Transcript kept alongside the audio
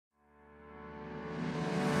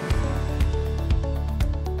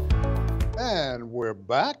We're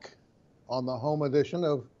back on the home edition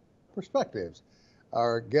of Perspectives.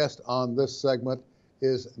 Our guest on this segment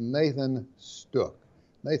is Nathan Stooke.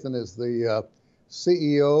 Nathan is the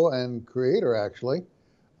CEO and creator, actually,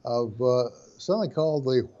 of something called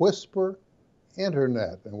the Wisper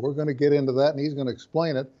Internet. And we're going to get into that, and he's going to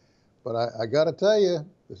explain it. But I got to tell you,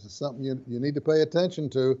 this is something you need to pay attention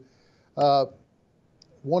to. Want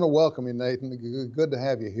to welcome you, Nathan. Good to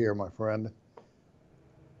have you here, my friend.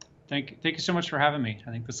 Thank you so much for having me.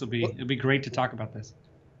 I think it'll be great to talk about this.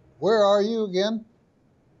 Where are you again?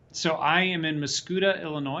 So I am in Mascoutah,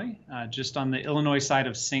 Illinois, just on the Illinois side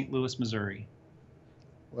of St. Louis, Missouri.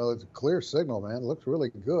 Well, it's a clear signal, man. It looks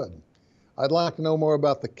really good. I'd like to know more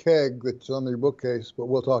about the keg that's on your bookcase, but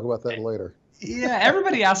we'll talk about that later. Yeah,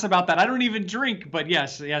 everybody asks about that. I don't even drink, but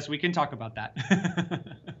yes, we can talk about that.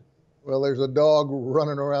 Well, there's a dog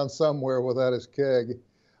running around somewhere without his keg.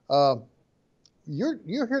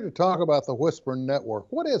 You're here to talk about the Wisper network.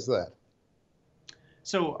 What is that?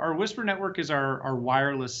 So our Wisper network is our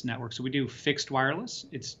wireless network. So we do fixed wireless.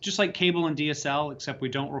 It's just like cable and DSL, except we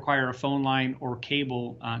don't require a phone line or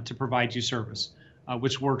cable to provide you service,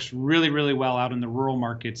 which works really, really well out in the rural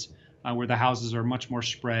markets where the houses are much more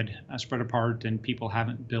spread apart and people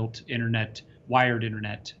haven't built wired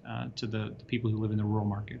internet to the people who live in the rural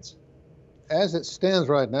markets. As it stands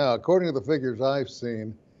right now, according to the figures I've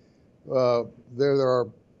seen, there are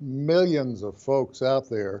millions of folks out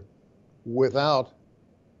there without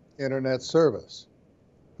internet service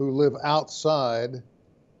who live outside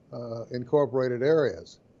incorporated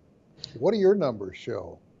areas. What do your numbers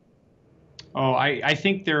show? Oh, I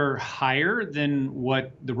think they're higher than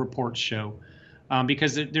what the reports show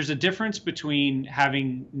because there's a difference between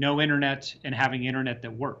having no internet and having internet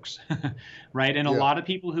that works, right? And a lot of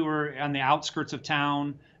people who are on the outskirts of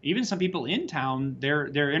town, even some people in town,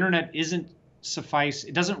 their internet isn't suffice.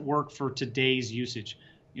 It doesn't work for today's usage.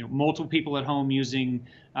 You know, multiple people at home using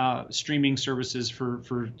streaming services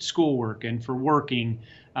for schoolwork and for working,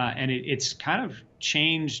 and it's kind of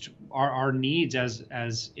changed our needs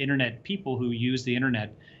as internet people who use the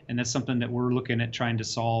internet, and that's something that we're looking at trying to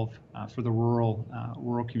solve for the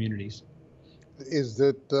rural communities. Is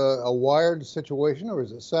it a wired situation or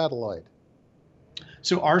is it satellite?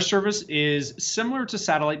 So our service is similar to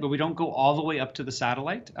satellite, but we don't go all the way up to the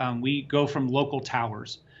satellite. We go from local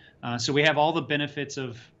towers. So we have all the benefits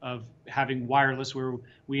of having wireless, where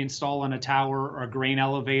we install on a tower or a grain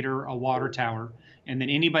elevator, a water tower, and then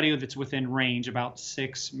anybody that's within range, about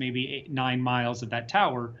 6, maybe 8, 9 miles of that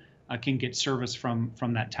tower, can get service from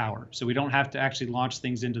that tower. So we don't have to actually launch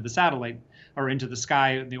things into the satellite or into the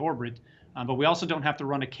sky in the orbit, but we also don't have to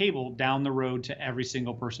run a cable down the road to every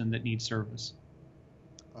single person that needs service.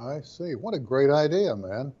 I see. What a great idea,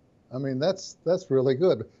 man. I mean, that's really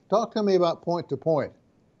good. Talk to me about point-to-point.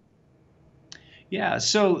 Yeah,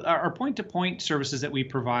 so our point-to-point services that we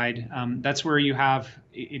provide, that's where you have,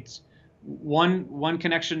 it's one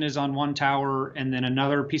connection is on one tower and then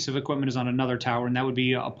another piece of equipment is on another tower, and that would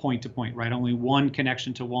be a point-to-point, right? Only one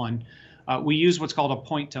connection to one. We use what's called a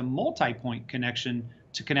point-to-multi-point connection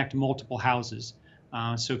to connect multiple houses.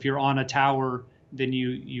 So if you're on a tower, then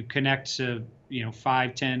you connect to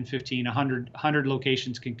 5, 10, 15, 100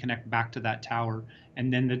 locations can connect back to that tower,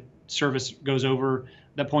 and then the service goes over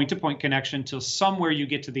the point-to-point connection till somewhere you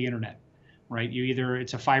get to the internet, right?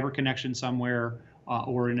 It's a fiber connection somewhere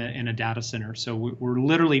or in a data center. So we're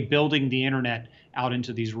literally building the internet out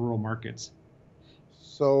into these rural markets.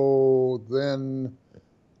 So then,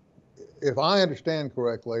 if I understand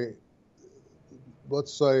correctly,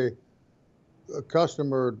 let's say a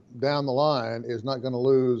customer down the line is not going to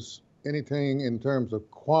lose anything in terms of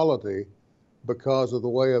quality because of the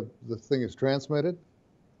way the thing is transmitted?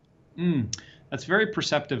 That's very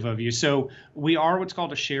perceptive of you. So we are what's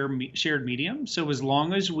called a shared medium. So as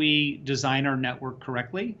long as we design our network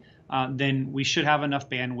correctly, then we should have enough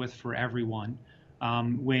bandwidth for everyone.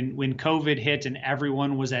 When COVID hit and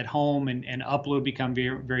everyone was at home and upload became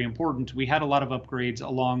very, very important, we had a lot of upgrades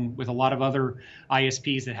along with a lot of other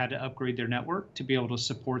ISPs that had to upgrade their network to be able to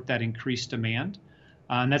support that increased demand.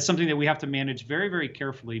 And that's something that we have to manage very, very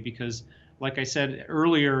carefully because, like I said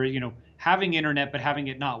earlier, having internet but having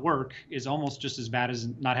it not work is almost just as bad as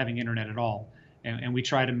not having internet at all. And we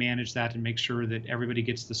try to manage that and make sure that everybody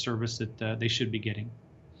gets the service that they should be getting.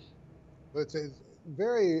 It's a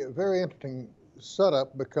very, very interesting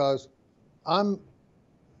setup because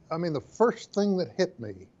the first thing that hit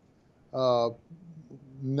me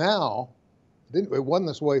now, it wasn't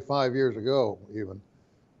this way 5 years ago even,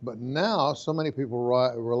 but now so many people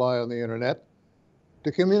rely on the internet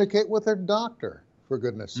to communicate with their doctor, for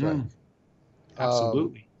goodness sake.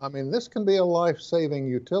 Absolutely. This can be a life-saving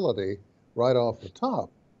utility right off the top.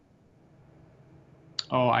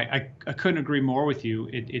 Oh, I couldn't agree more with you.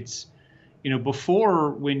 It's,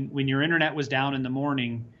 before, when your internet was down in the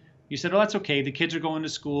morning, you said, oh, that's okay. The kids are going to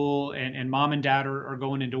school, and mom and dad are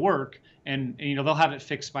going into work, and they'll have it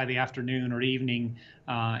fixed by the afternoon or evening,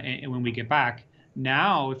 and when we get back.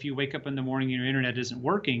 Now, if you wake up in the morning and your internet isn't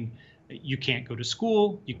working, you can't go to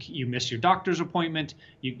school. You miss your doctor's appointment.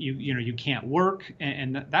 You can't work,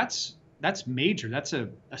 and that's major. That's a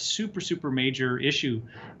super major issue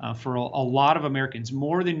for a lot of Americans,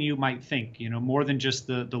 more than you might think. More than just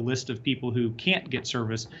the list of people who can't get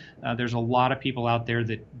service. There's a lot of people out there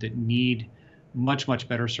that need much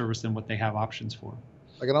better service than what they have options for.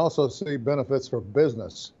 I can also see benefits for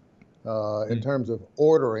business in terms of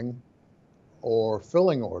ordering or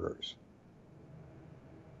filling orders.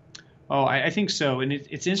 Oh, I think so. And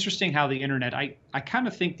it's interesting how the internet, I kind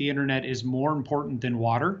of think the internet is more important than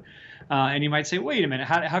water. And you might say, wait a minute,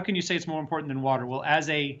 how can you say it's more important than water? Well, as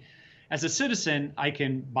a citizen, I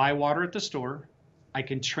can buy water at the store, I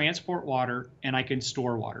can transport water, and I can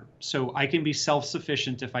store water. So I can be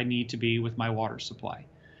self-sufficient if I need to be with my water supply.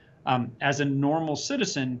 As a normal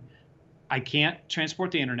citizen, I can't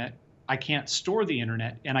transport the internet, I can't store the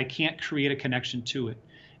internet, and I can't create a connection to it.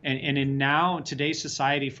 And in today's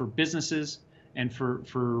society, for businesses and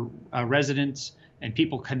for residents and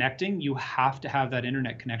people connecting, you have to have that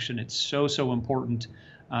internet connection. It's so important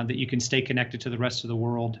that you can stay connected to the rest of the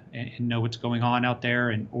world and know what's going on out there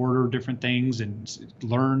and order different things and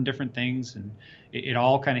learn different things. And it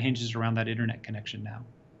all kind of hinges around that internet connection now.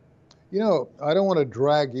 I don't want to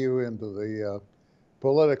drag you into the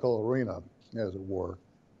political arena, as it were.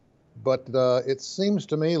 But it seems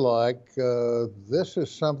to me like this is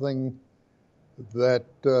something that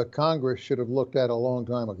Congress should have looked at a long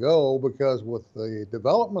time ago, because with the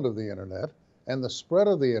development of the internet and the spread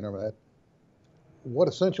of the internet, what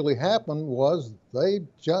essentially happened was they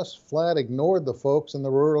just flat ignored the folks in the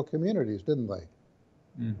rural communities, didn't they?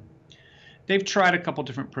 Mm. They've tried a couple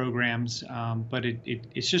different programs, but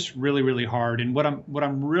it's just really hard. And what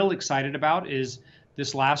I'm real excited about is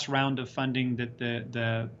this last round of funding that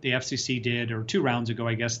the FCC did, or 2 rounds ago,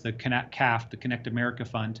 I guess, the CAF, the Connect America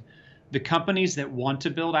Fund. The companies that want to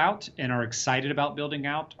build out and are excited about building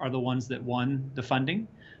out are the ones that won the funding.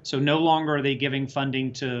 So no longer are they giving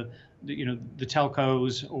funding to the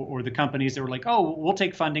telcos or the companies that were like, oh, we'll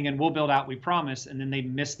take funding and we'll build out, we promise, and then they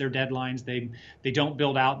miss their deadlines. They don't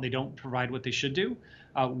build out, and they don't provide what they should do.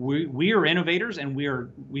 We are innovators, and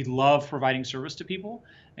we love providing service to people,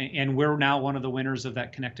 and we're now one of the winners of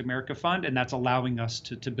that Connect America Fund, and that's allowing us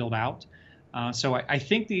to build out. So I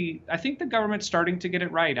think the government's starting to get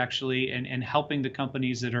it right, actually, and helping the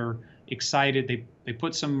companies that are excited. They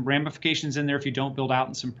put some ramifications in there if you don't build out,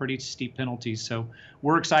 and some pretty steep penalties. So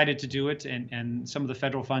we're excited to do it, and some of the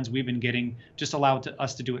federal funds we've been getting just allow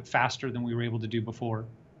us to do it faster than we were able to do before.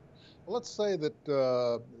 Well, let's say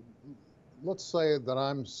that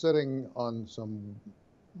I'm sitting on some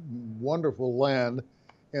wonderful land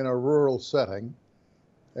in a rural setting,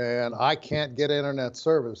 and I can't get internet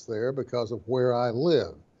service there because of where I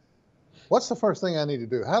live. What's the first thing I need to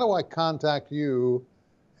do? How do I contact you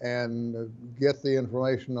and get the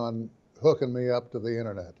information on hooking me up to the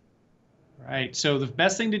internet? Right. So the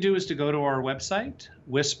best thing to do is to go to our website,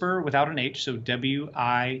 Wisper without an H, so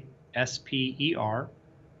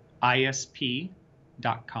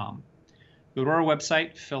WISPER.ISP.com. Go to our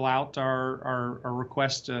website, fill out our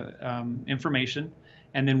request information,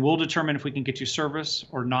 and then we'll determine if we can get you service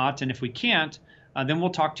or not. And if we can't, then we'll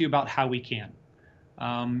talk to you about how we can.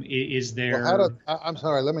 Is there? Well, I'm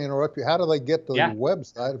sorry, let me interrupt you. How do they get to the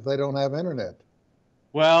website if they don't have internet?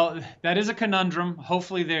 Well, that is a conundrum.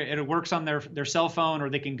 Hopefully it works on their cell phone, or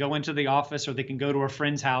they can go into the office, or they can go to a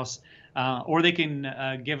friend's house, or they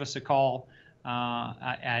can give us a call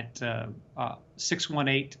at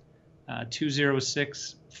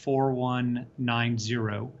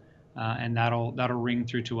 618-206-4190. And that'll ring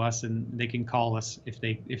through to us, and they can call us if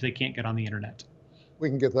they can't get on the internet. We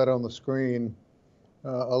can get that on the screen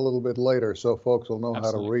a little bit later, so folks will know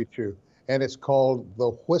how to reach you. And it's called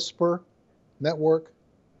the Wisper Network?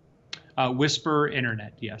 Wisper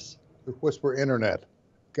Internet, yes. The Wisper Internet.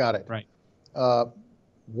 Got it. Right.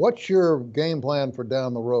 What's your game plan for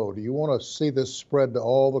down the road? Do you want to see this spread to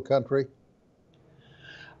all the country?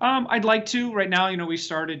 I'd like to. Right now, we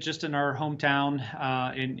started just in our hometown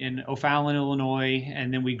in O'Fallon, Illinois,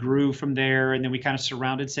 and then we grew from there, and then we kind of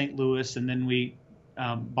surrounded St. Louis, and then we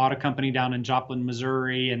bought a company down in Joplin,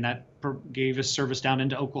 Missouri, and that gave us service down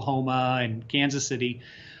into Oklahoma and Kansas City.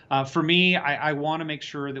 For me, I want to make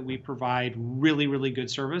sure that we provide really good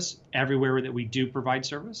service everywhere that we do provide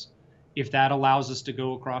service. If that allows us to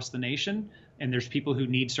go across the nation and there's people who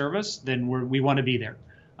need service, then we want to be there.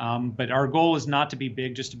 But our goal is not to be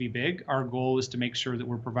big just to be big. Our goal is to make sure that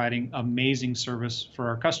we're providing amazing service for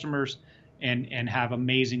our customers and have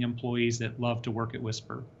amazing employees that love to work at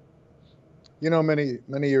Wisper. You know,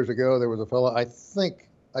 many years ago, there was a fellow, I think,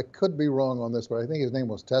 I could be wrong on this, but I think his name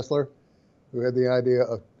was Tesla, who had the idea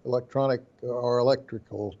of electronic or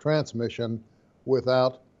electrical transmission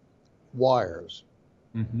without wires,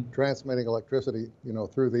 transmitting electricity, you know,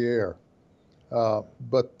 through the air.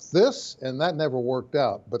 But this, and that never worked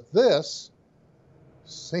out, but this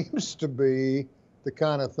seems to be the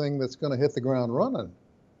kind of thing that's going to hit the ground running.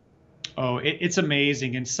 Oh, it's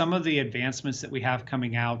amazing. And some of the advancements that we have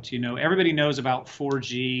coming out, you know, everybody knows about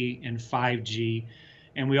 4G and 5G,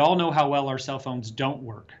 and we all know how well our cell phones don't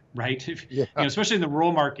work, right? Yeah. You know, especially in the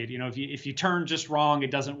rural market, you know, if you turn just wrong,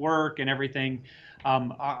 it doesn't work and everything.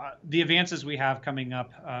 The advances we have coming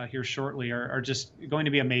up here shortly are just going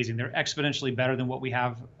to be amazing. They're exponentially better than what we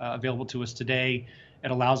have available to us today.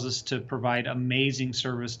 It allows us to provide amazing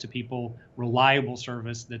service to people, reliable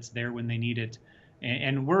service that's there when they need it.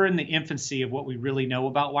 And we're in the infancy of what we really know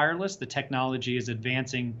about wireless. The technology is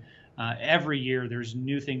advancing every year. There's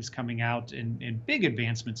new things coming out and big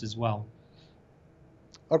advancements as well.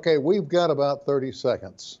 Okay, we've got about 30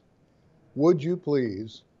 seconds. Would you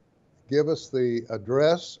please give us the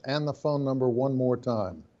address and the phone number one more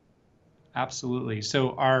time? Absolutely.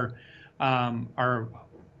 So our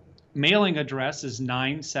mailing address is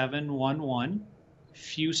 9711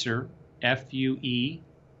 Fuesser, Fuesser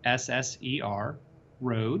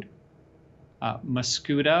Road,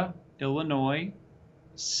 Mascoutah, Illinois,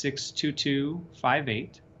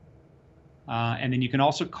 62258. And then you can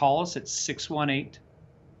also call us at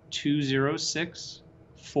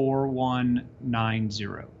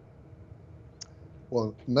 618-206-4190.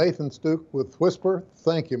 Well, Nathan Stooke with Wisper,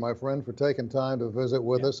 thank you, my friend, for taking time to visit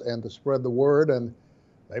with us and to spread the word. And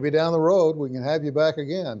maybe down the road we can have you back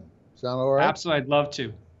again. Sound all right? Absolutely. I'd love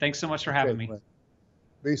to. Thanks so much for having me. Friend.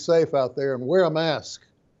 Be safe out there and wear a mask.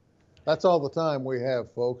 That's all the time we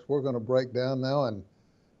have, folks. We're going to break down now and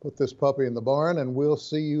put this puppy in the barn, and we'll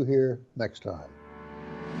see you here next time.